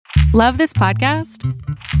Love this podcast?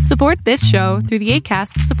 Support this show through the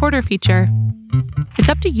Acast supporter feature. It's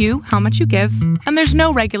up to you how much you give, and there's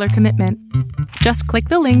no regular commitment. Just click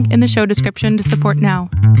the link in the show description to support now.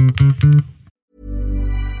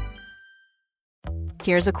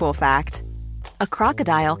 Here's a cool fact. A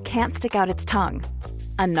crocodile can't stick out its tongue.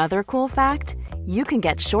 Another cool fact, you can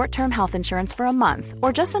get short-term health insurance for a month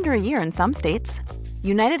or just under a year in some states.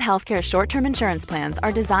 United Healthcare short-term insurance plans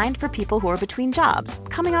are designed for people who are between jobs,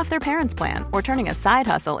 coming off their parents' plan, or turning a side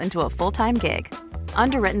hustle into a full-time gig.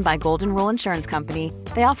 Underwritten by Golden Rule Insurance Company,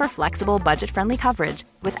 they offer flexible, budget-friendly coverage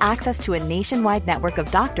with access to a nationwide network of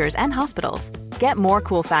doctors and hospitals. Get more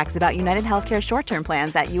cool facts about United Healthcare short-term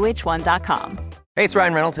plans at uh1.com. Hey, it's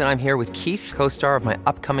Ryan Reynolds, and I'm here with Keith, co-star of my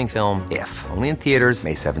upcoming film, If, only in theaters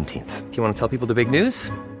May 17th. Do you want to tell people the big news?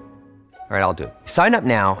 All right, I'll do it. Sign up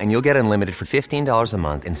now and you'll get unlimited for $15 a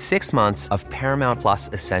month and 6 months of Paramount Plus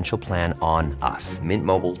Essential Plan on us.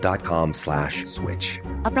 MintMobile.com/switch.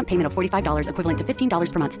 Upfront payment of $45 equivalent to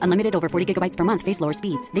 $15 per month. Unlimited over 40 gigabytes per month. Face lower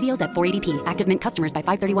speeds. Videos at 480p. Active Mint customers by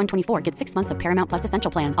 531.24 get 6 months of Paramount Plus Essential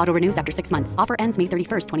Plan. Auto renews after 6 months. Offer ends May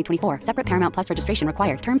 31st, 2024. Separate Paramount Plus registration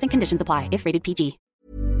required. Terms and conditions apply if rated PG.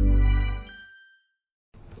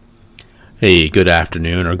 Hey, good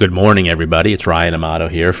afternoon or good morning, everybody. It's Ryan Amato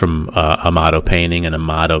here from Amato Painting and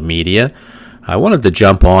Amato Media. I wanted to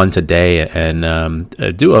jump on today and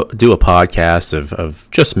do a podcast of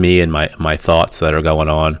just me and my thoughts that are going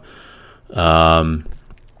on.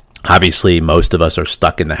 Obviously, most of us are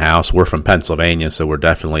stuck in the house. We're from Pennsylvania, so we're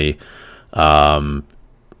definitely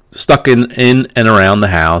stuck in and around the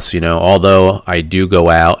house. You know, although I do go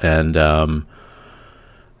out and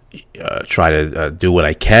try to do what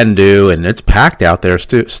I can do, and it's packed out there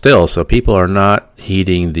still, so people are not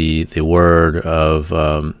heeding the word of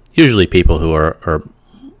usually people who are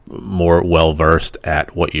more well-versed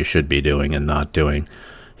at what you should be doing and not doing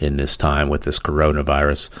in this time with this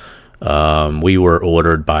coronavirus. We were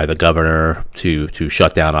ordered by the governor to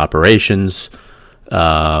shut down operations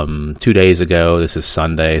 2 days ago. This is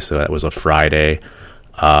Sunday, so that was a Friday.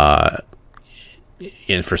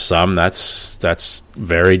 And for some, that's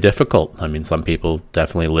very difficult. I mean, some people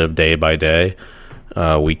definitely live day by day,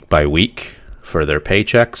 week by week for their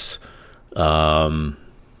paychecks. But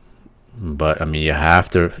I mean, you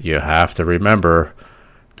have to remember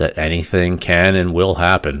that anything can and will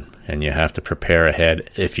happen, and you have to prepare ahead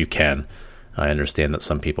if you can. I understand that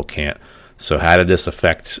some people can't. So how did this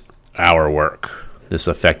affect our work? This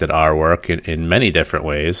affected our work in many different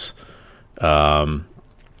ways.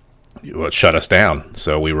 It shut us down.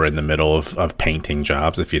 So we were in the middle of painting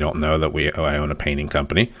jobs. If you don't know that I own a painting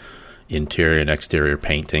company, interior and exterior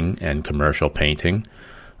painting and commercial painting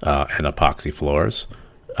and epoxy floors.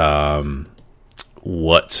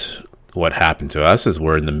 What happened to us is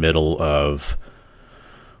we're in the middle of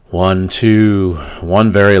one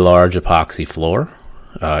very large epoxy floor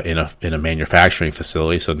in a manufacturing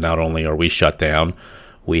facility. So not only are we shut down,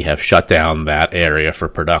 we have shut down that area for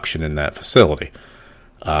production in that facility.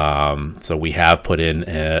 So we have put in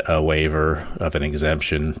a waiver of an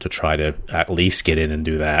exemption to try to at least get in and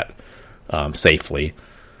do that safely.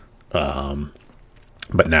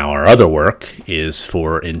 But now our other work is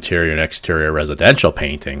for interior and exterior residential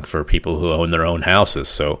painting for people who own their own houses.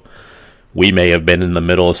 So we may have been in the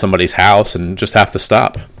middle of somebody's house and just have to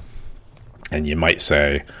stop. And you might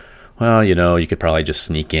say, well, you know, you could probably just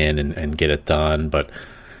sneak in and get it done, but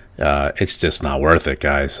it's just not worth it,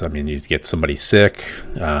 guys. I mean, you get somebody sick,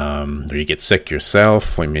 or you get sick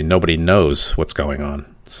yourself. I mean, nobody knows what's going on.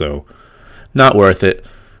 So not worth it.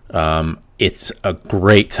 It's a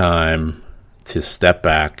great time to step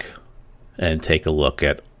back and take a look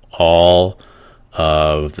at all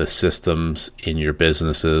of the systems in your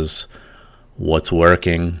businesses, what's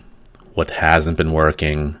working, what hasn't been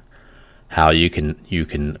working, how you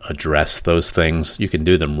can address those things. You can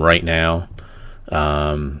do them right now.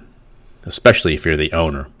 Especially if you're the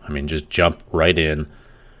owner. I mean, just jump right in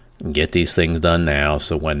and get these things done now,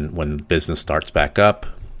 so when business starts back up,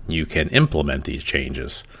 you can implement these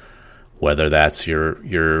changes. Whether that's your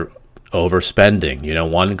overspending. You know,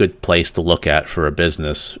 one good place to look at for a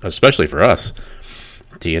business, especially for us,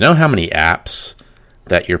 do you know how many apps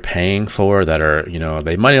that you're paying for that are, you know,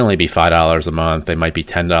 they might only be $5 a month, they might be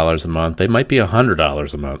 $10 a month, they might be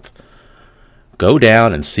 $100 a month. Go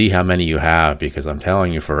down and see how many you have, because I'm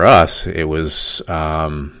telling you, for us, it's a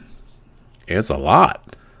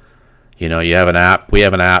lot. You know, we have an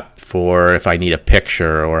app for if I need a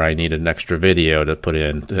picture or I need an extra video to put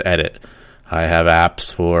in to edit. I have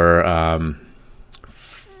apps for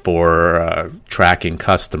tracking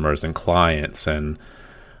customers and clients, and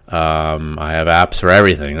I have apps for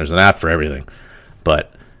everything. There's an app for everything.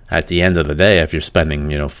 But at the end of the day, if you're spending,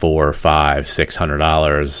 $400, $500,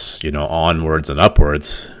 $600, onwards and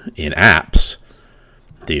upwards in apps,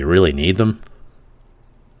 do you really need them?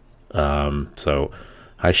 So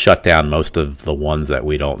I shut down most of the ones that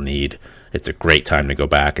we don't need. It's a great time to go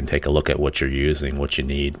back and take a look at what you're using, what you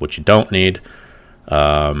need, what you don't need.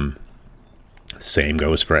 Same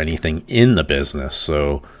goes for anything in the business.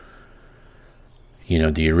 So,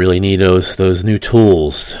 do you really need those new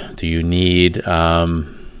tools? Do you need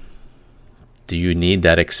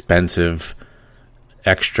that expensive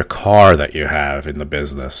extra car that you have in the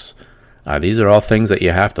business? These are all things that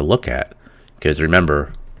you have to look at, because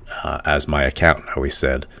remember, as my accountant always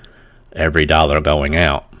said, every dollar going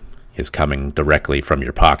out is coming directly from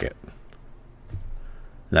your pocket.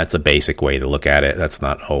 That's a basic way to look at it. That's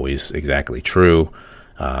not always exactly true.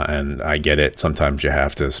 And I get it. Sometimes you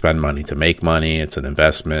have to spend money to make money. It's an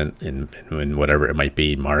investment in whatever it might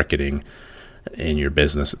be, marketing, in your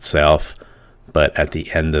business itself. But at the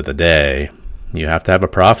end of the day, you have to have a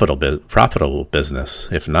profitable business.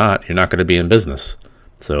 If not, you're not going to be in business.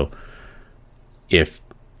 So if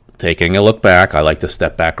taking a look back, I like to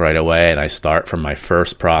step back right away and I start from my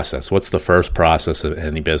first process. What's the first process of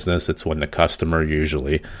any business? It's when the customer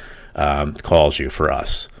usually calls you for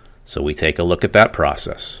us. So we take a look at that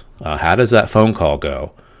process. How does that phone call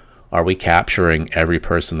go? Are we capturing every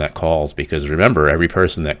person that calls? Because remember, every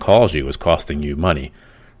person that calls you is costing you money.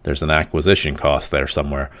 There's an acquisition cost there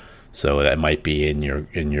somewhere. So that might be in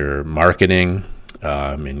your marketing,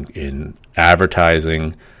 in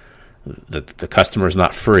advertising. The customer is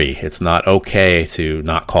not free. It's not okay to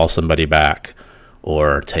not call somebody back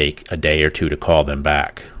or take a day or two to call them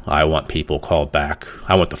back. I want people called back.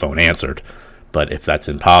 I want the phone answered. But if that's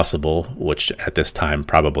impossible, which at this time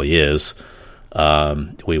probably is,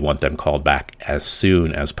 we want them called back as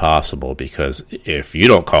soon as possible, because if you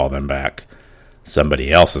don't call them back, somebody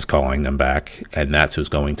else is calling them back, and that's who's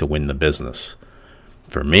going to win the business.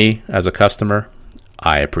 For me, as a customer,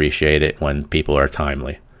 I appreciate it when people are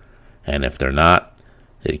timely. And if they're not,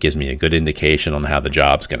 it gives me a good indication on how the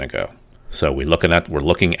job's going to go. So we're looking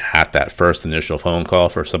at that first initial phone call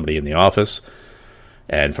for somebody in the office.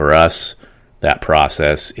 And for us, that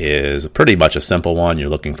process is pretty much a simple one. You're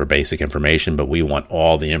looking for basic information, but we want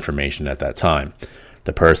all the information at that time.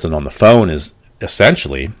 The person on the phone is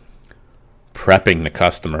essentially prepping the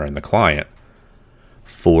customer and the client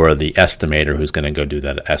for the estimator who's going to go do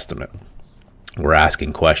that estimate. We're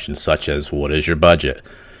asking questions such as, what is your budget?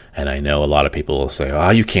 And I know a lot of people will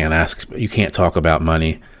say, you can't talk about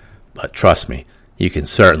money. But trust me, you can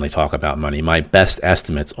certainly talk about money. My best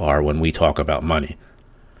estimates are when we talk about money,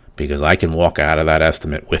 because I can walk out of that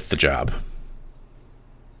estimate with the job.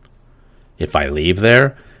 If I leave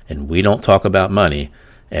there and we don't talk about money,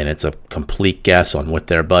 and it's a complete guess on what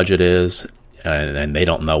their budget is, and they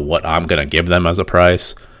don't know what I'm going to give them as a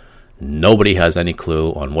price, nobody has any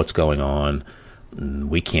clue on what's going on.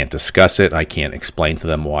 We can't discuss it. I can't explain to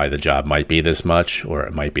them why the job might be this much or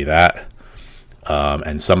it might be that.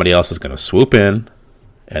 And somebody else is going to swoop in,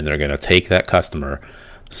 and they're going to take that customer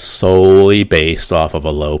solely based off of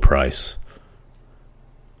a low price.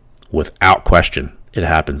 Without question. It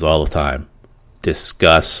happens all the time.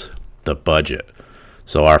 Discuss the budget.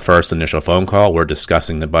 So our first initial phone call, we're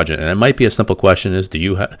discussing the budget. And it might be a simple question is, do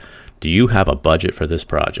you have a budget for this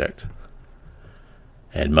project?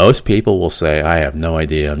 And most people will say, I have no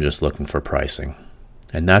idea, I'm just looking for pricing.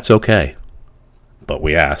 And that's okay. But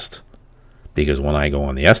we asked, because when I go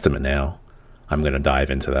on the estimate now, I'm going to dive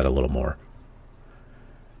into that a little more.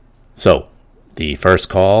 So the first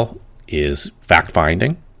call is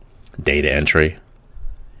fact-finding, data entry,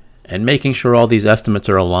 and making sure all these estimates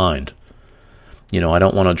are aligned. I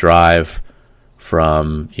don't want to drive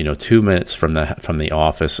from 2 minutes from the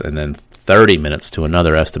office and then 30 minutes to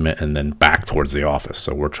another estimate and then back towards the office.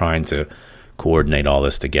 So we're trying to coordinate all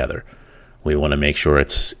this together. We want to make sure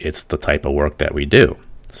it's the type of work that we do.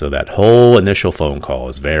 So that whole initial phone call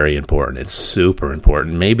is very important. It's super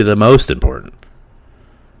important, maybe the most important.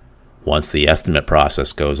 Once the estimate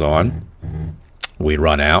process goes on, we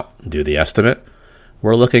run out, do the estimate.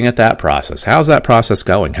 We're looking at that process. How's that process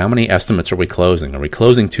going? How many estimates are we closing? Are we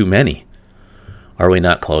closing too many? Are we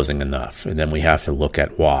not closing enough? And then we have to look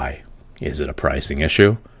at why. Is it a pricing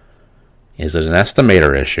issue? Is it an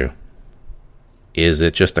estimator issue? Is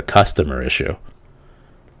it just a customer issue?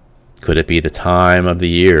 Could it be the time of the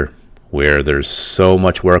year where there's so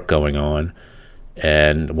much work going on,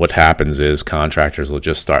 and what happens is contractors will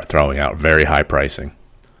just start throwing out very high pricing?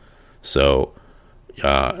 So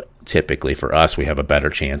typically for us, we have a better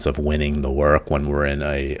chance of winning the work when we're in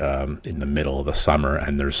the middle of the summer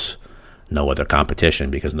and there's no other competition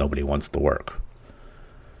because nobody wants the work.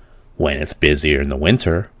 When it's busier in the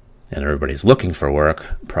winter and everybody's looking for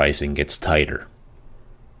work, pricing gets tighter.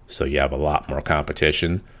 So you have a lot more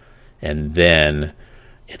competition. And then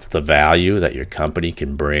it's the value that your company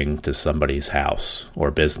can bring to somebody's house or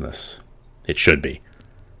business. It should be.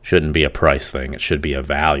 Shouldn't be a price thing. It should be a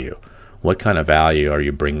value. What kind of value are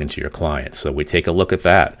you bringing to your clients? So we take a look at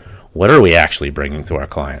that. What are we actually bringing to our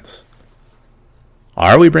clients?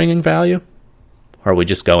 Are we bringing value? Or are we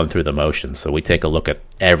just going through the motions? So we take a look at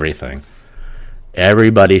everything.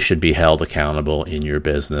 Everybody should be held accountable in your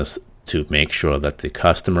business to make sure that the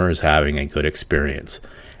customer is having a good experience.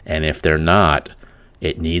 And if they're not,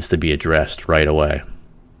 it needs to be addressed right away.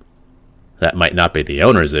 That might not be the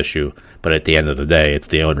owner's issue, but at the end of the day, it's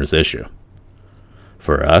the owner's issue.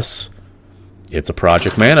 For us, it's a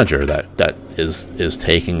project manager that is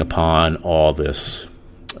taking upon all this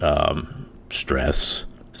stress.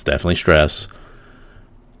 It's definitely stress,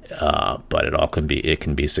 but it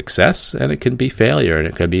can be success and it can be failure, and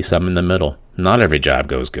it could be some in the middle. Not every job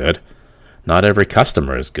goes good. Not every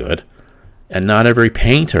customer is good, and not every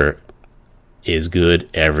painter is good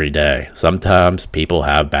every day. Sometimes people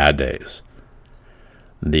have bad days.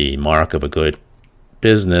 The mark of a good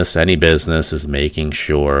business, any business, is making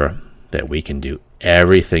sure that we can do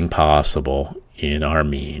everything possible in our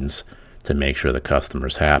means to make sure the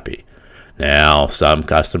customer's happy. Now, some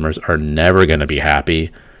customers are never going to be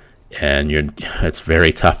happy, and it's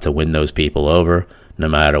very tough to win those people over no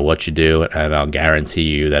matter what you do. And I'll guarantee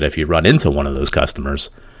you that if you run into one of those customers,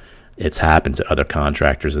 it's happened to other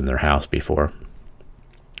contractors in their house before.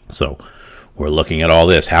 So we're looking at all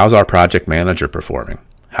this. How's our project manager performing?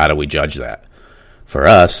 How do we judge that? For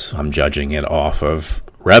us, I'm judging it off of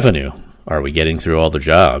revenue. Are we getting through all the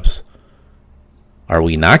jobs? Are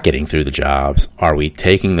we not getting through the jobs? Are we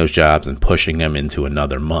taking those jobs and pushing them into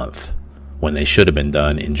another month when they should have been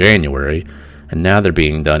done in January, and now they're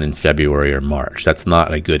being done in February or March? That's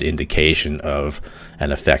not a good indication of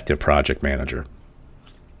an effective project manager.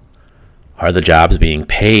 Are the jobs being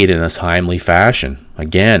paid in a timely fashion?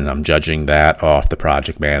 Again, I'm judging that off the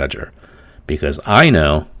project manager, because I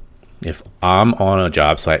know if I'm on a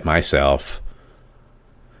job site myself,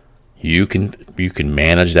 you can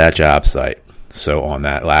manage that job site. So on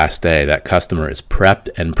that last day, that customer is prepped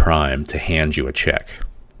and primed to hand you a check.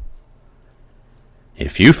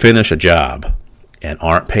 If you finish a job and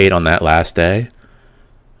aren't paid on that last day,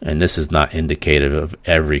 and this is not indicative of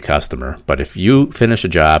every customer, but if you finish a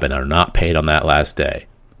job and are not paid on that last day,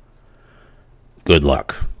 good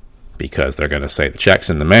luck, because they're going to say the check's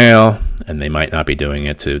in the mail, and they might not be doing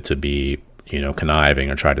it to be, conniving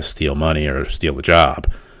or try to steal money or steal the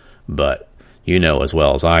job. But you know as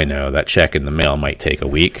well as I know that check in the mail might take a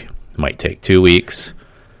week, might take 2 weeks,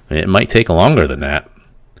 and it might take longer than that.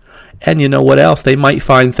 And you know what else? They might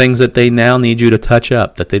find things that they now need you to touch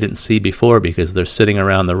up that they didn't see before because they're sitting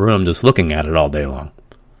around the room just looking at it all day long.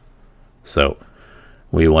 So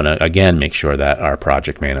we want to, again, make sure that our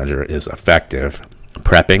project manager is effective,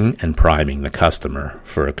 prepping and priming the customer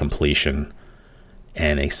for a completion.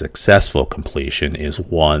 And a successful completion is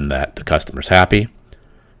one that the customer's happy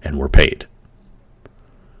and we're paid.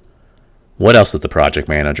 What else does the project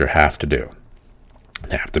manager have to do?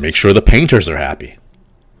 They have to make sure the painters are happy.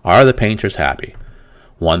 Are the painters happy?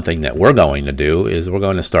 One thing that we're going to do is we're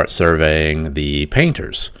going to start surveying the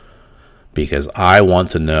painters, because I want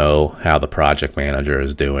to know how the project manager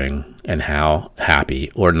is doing and how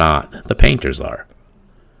happy or not the painters are.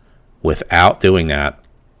 Without doing that,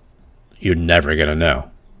 you're never going to know.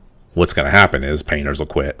 What's going to happen is painters will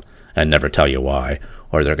quit and never tell you why,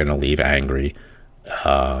 or they're going to leave angry,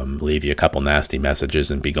 leave you a couple nasty messages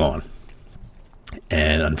and be gone.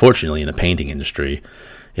 And unfortunately, in the painting industry,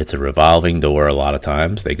 it's a revolving door a lot of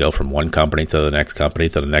times. They go from one company to the next company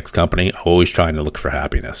to the next company, always trying to look for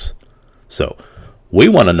happiness. So we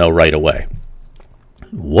want to know right away,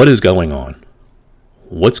 what is going on?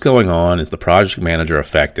 What's going on? Is the project manager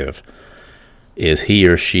effective? Is he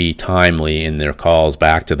or she timely in their calls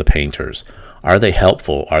back to the painters? Are they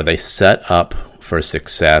helpful? Are they set up for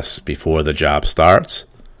success before the job starts?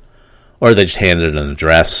 Or are they just handed an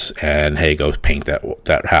address and, hey, go paint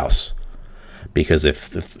that house? Because if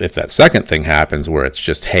that second thing happens where it's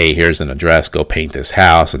just, hey, here's an address, go paint this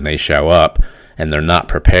house, and they show up and they're not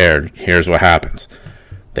prepared, here's what happens.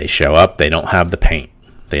 They show up, they don't have the paint.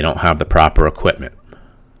 They don't have the proper equipment.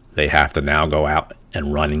 They have to now go out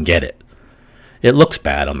and run and get it. It looks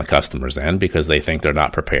bad on the customer's end because they think they're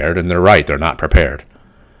not prepared, and they're right, they're not prepared.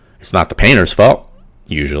 It's not the painter's fault,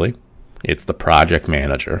 usually. It's the project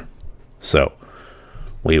manager. So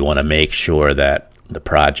we want to make sure that the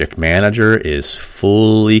project manager is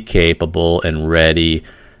fully capable and ready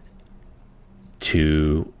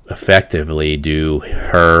to effectively do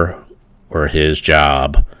her or his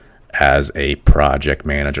job as a project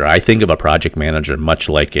manager. I think of a project manager much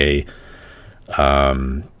like a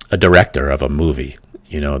director of a movie.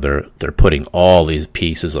 You know, they're putting all these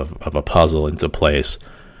pieces of a puzzle into place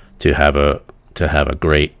to have a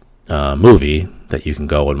great movie that you can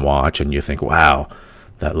go and watch, and you think, wow,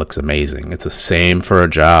 that looks amazing. It's the same for a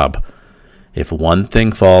job. If one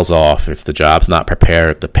thing falls off, if the job's not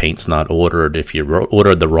prepared, if the paint's not ordered, if you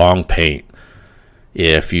ordered the wrong paint,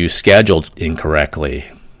 if you scheduled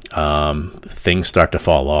incorrectly, things start to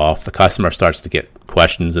fall off. The customer starts to get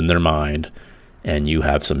questions in their mind, and you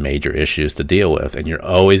have some major issues to deal with, and you're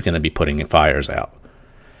always going to be putting fires out.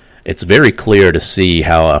 It's very clear to see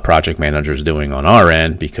how a project manager is doing on our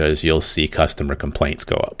end, because you'll see customer complaints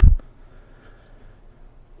go up.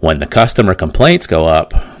 When the customer complaints go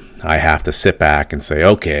up, I have to sit back and say,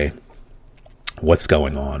 okay, what's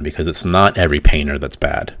going on? Because it's not every painter that's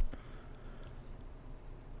bad.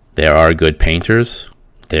 There are good painters.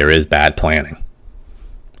 There is bad planning.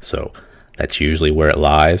 So that's usually where it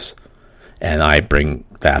lies. And I bring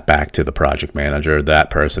that back to the project manager.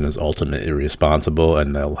 That person is ultimately responsible,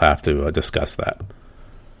 and they'll have to discuss that.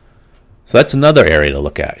 So that's another area to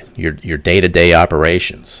look at. Your day-to-day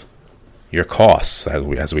operations, your costs,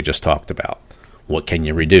 as we just talked about. What can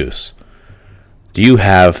you reduce? Do you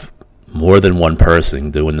have more than one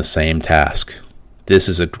person doing the same task? This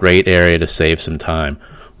is a great area to save some time.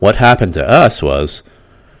 What happened to us was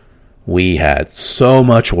we had so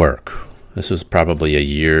much work. This was probably a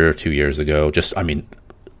year or 2 years ago. It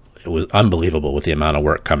was unbelievable with the amount of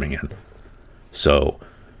work coming in. So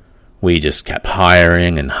we just kept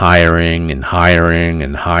hiring, and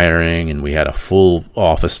we had a full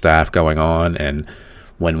office staff going on. And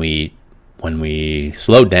when we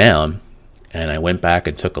slowed down and I went back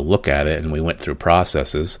and took a look at it and we went through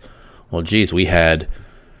processes, well, geez, we had,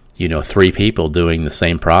 3 people doing the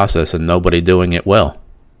same process and nobody doing it well.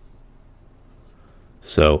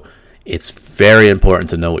 So it's very important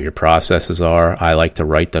to know what your processes are. I like to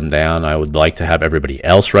write them down. I would like to have everybody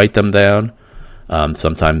else write them down.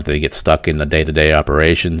 Sometimes they get stuck in the day-to-day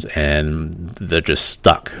operations and they're just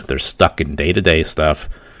stuck. They're stuck in day-to-day stuff,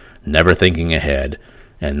 never thinking ahead.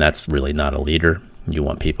 And that's really not a leader. You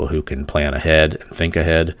want people who can plan ahead and think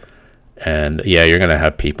ahead. And yeah, you're going to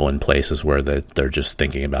have people in places where they're just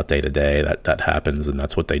thinking about day-to-day. That happens, and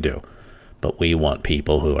that's what they do. But we want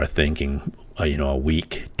people who are thinking, a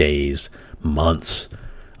week, days, months,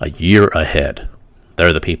 a year ahead.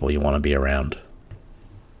 They're the people you want to be around.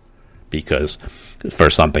 Because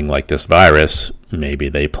for something like this virus, maybe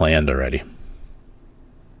they planned already.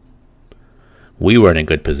 We were in a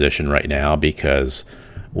good position right now because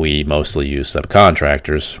we mostly use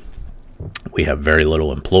subcontractors. We have very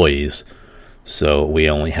little employees, so we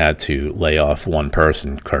only had to lay off one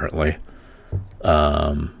person currently.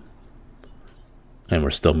 And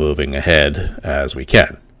we're still moving ahead as we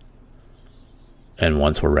can. And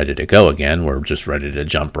once we're ready to go again, we're just ready to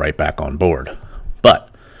jump right back on board. But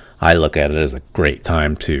I look at it as a great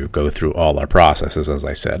time to go through all our processes, as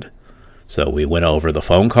I said. So we went over the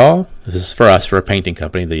phone call. This is for us, for a painting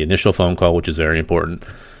company, the initial phone call, which is very important,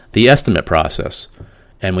 the estimate process,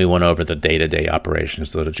 and we went over the day-to-day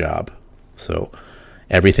operations of the job. So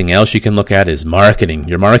everything else you can look at is marketing,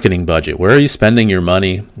 your marketing budget. Where are you spending your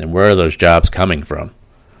money, and where are those jobs coming from?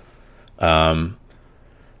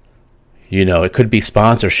 It could be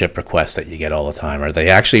sponsorship requests that you get all the time. Are they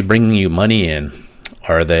actually bringing you money in?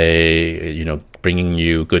 Are they, bringing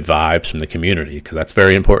you good vibes from the community? Because that's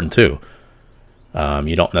very important too.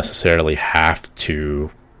 You don't necessarily have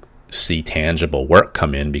to see tangible work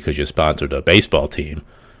come in because you sponsored a baseball team.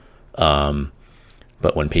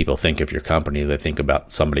 But when people think of your company, they think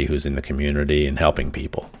about somebody who's in the community and helping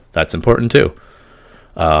people. That's important too.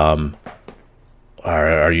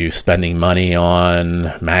 Are you spending money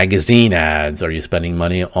on magazine ads? Are you spending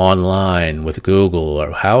money online with Google?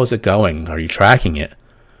 Or how is it going? Are you tracking it?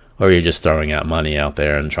 Or are you just throwing out money out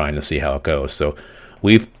there and trying to see how it goes? So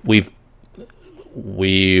we've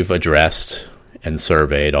addressed and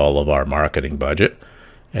surveyed all of our marketing budget,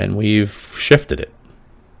 and we've shifted it.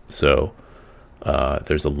 So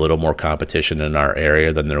there's a little more competition in our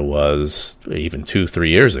area than there was even 2-3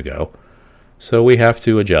 years ago. So we have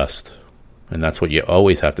to adjust. And that's what you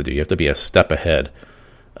always have to do. You have to be a step ahead.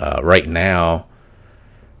 Right now,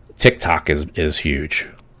 TikTok is huge.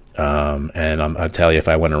 And I'll tell you, if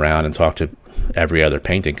I went around and talked to every other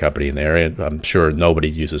painting company in the area, I'm sure nobody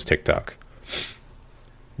uses TikTok.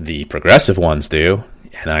 The progressive ones do,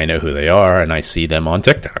 and I know who they are, and I see them on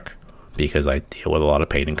TikTok because I deal with a lot of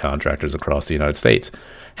painting contractors across the United States.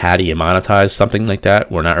 How do you monetize something like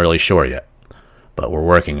that? We're not really sure yet. but we're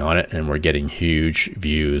working on it, and we're getting huge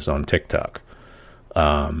views on TikTok.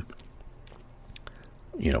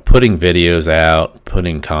 Putting videos out,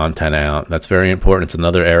 putting content out, that's very important. It's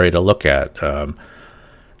another area to look at.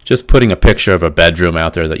 Just putting a picture of a bedroom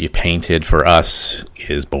out there that you painted for us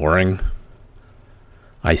is boring.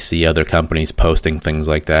 I see other companies posting things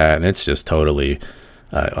like that, and it's just totally,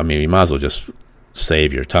 you might as well just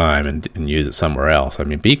save your time and use it somewhere else.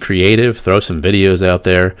 Be creative, throw some videos out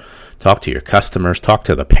there, talk to your customers, talk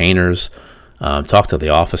to the painters, talk to the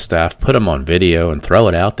office staff, put them on video and throw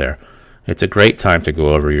it out there. It's a great time to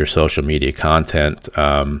go over your social media content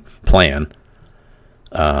plan.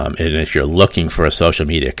 And if you're looking for a social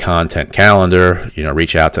media content calendar,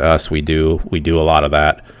 reach out to us. We do a lot of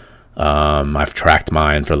that. I've tracked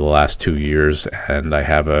mine for the last 2 years, and I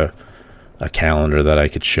have a calendar that I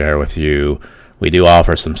could share with you. We do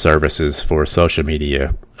offer some services for social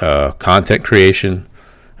media content creation,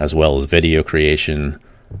 as well as video creation,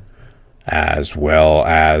 as well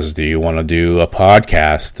as, do you want to do a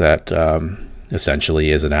podcast that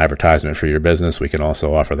essentially is an advertisement for your business? We can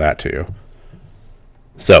also offer that to you.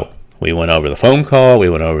 So we went over the phone call, we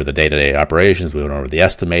went over the day-to-day operations, we went over the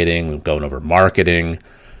estimating, we're going over marketing.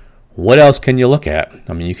 What else can you look at?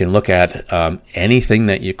 You can look at anything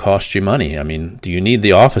that cost you money. Do you need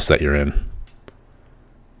the office that you're in?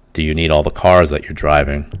 Do you need all the cars that you're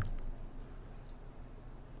driving?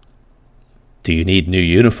 Do you need new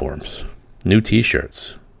uniforms, new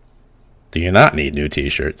t-shirts? Do you not need new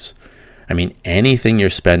t-shirts? Anything you're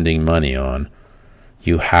spending money on,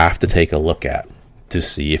 you have to take a look at to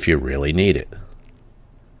see if you really need it.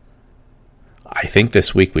 I think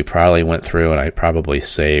this week we probably went through and I probably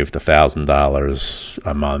saved $1,000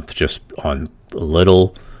 a month just on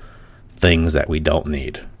little things that we don't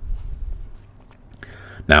need.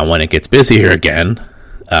 Now, when it gets busier again,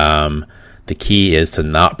 the key is to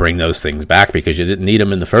not bring those things back because you didn't need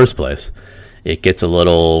them in the first place. It gets a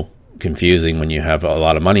little confusing when you have a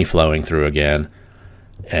lot of money flowing through again,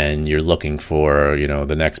 and you're looking for,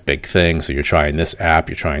 the next big thing. So you're trying this app,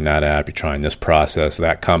 you're trying that app, you're trying this process,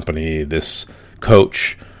 that company, this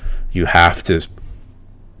coach. You have to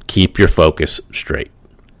keep your focus straight,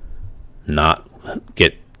 not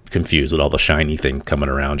get confused with all the shiny things coming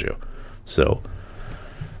around you. So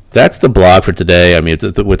that's the blog for today. With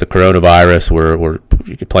the coronavirus, we're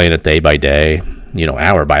playing it day by day,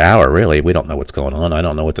 hour by hour, really. We don't know what's going on. I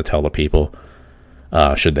don't know what to tell the people.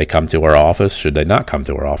 Should they come to our office? Should they not come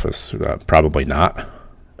to our office? Probably not.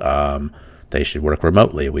 They should work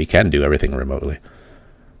remotely. We can do everything remotely.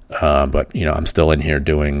 But, I'm still in here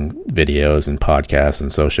doing videos and podcasts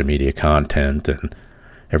and social media content and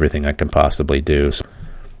everything I can possibly do. So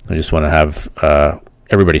I just want to have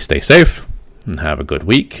everybody stay safe and have a good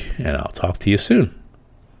week, and I'll talk to you soon.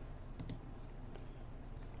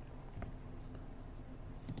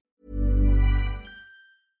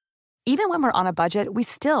 Even when we're on a budget, we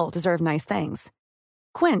still deserve nice things.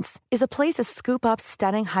 Quince is a place to scoop up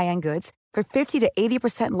stunning high-end goods for 50 to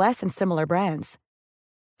 80% less than similar brands.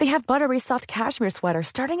 They have buttery soft cashmere sweaters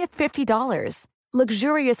starting at $50,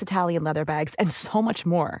 luxurious Italian leather bags, and so much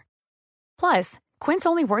more. Plus, Quince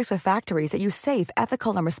only works with factories that use safe,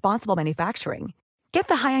 ethical, and responsible manufacturing. Get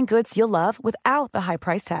the high-end goods you'll love without the high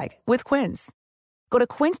price tag with Quince. Go to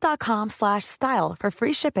quince.com/style for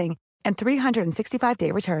free shipping and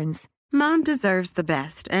 365-day returns. Mom deserves the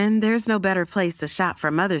best, and there's no better place to shop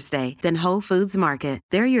for Mother's Day than Whole Foods Market.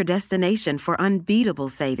 They're your destination for unbeatable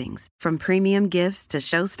savings, from premium gifts to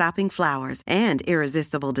show-stopping flowers and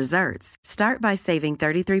irresistible desserts. Start by saving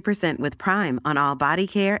 33% with Prime on all body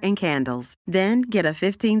care and candles. Then get a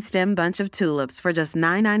 15-stem bunch of tulips for just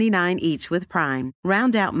 $9.99 each with Prime.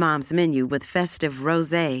 Round out Mom's menu with festive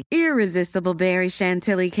rosé, irresistible berry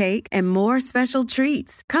chantilly cake, and more special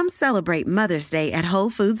treats. Come celebrate Mother's Day at Whole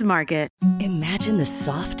Foods Market. Imagine the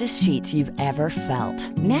softest sheets you've ever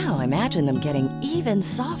felt. Now imagine them getting even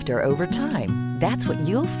softer over time. That's what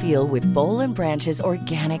you'll feel with Boll & Branch's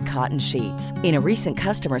organic cotton sheets. In a recent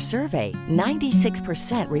customer survey,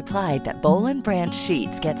 96% replied that Boll & Branch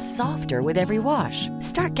sheets get softer with every wash.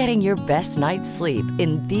 Start getting your best night's sleep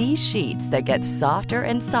in these sheets that get softer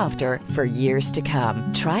and softer for years to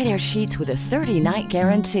come. Try their sheets with a 30-night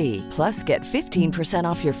guarantee. Plus, get 15%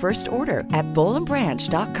 off your first order at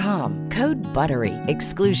bollandbranch.com. Code BUTTERY.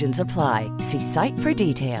 Exclusions apply. See site for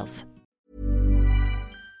details.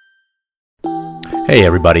 Hey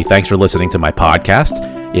everybody, thanks for listening to my podcast.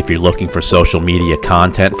 If you're looking for social media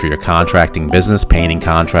content for your contracting business, painting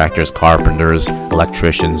contractors, carpenters,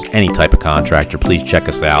 electricians, any type of contractor, please check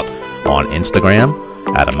us out on Instagram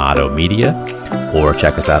at Amato Media, or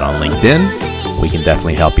check us out on LinkedIn. We can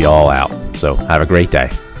definitely help you all out. So have a great day.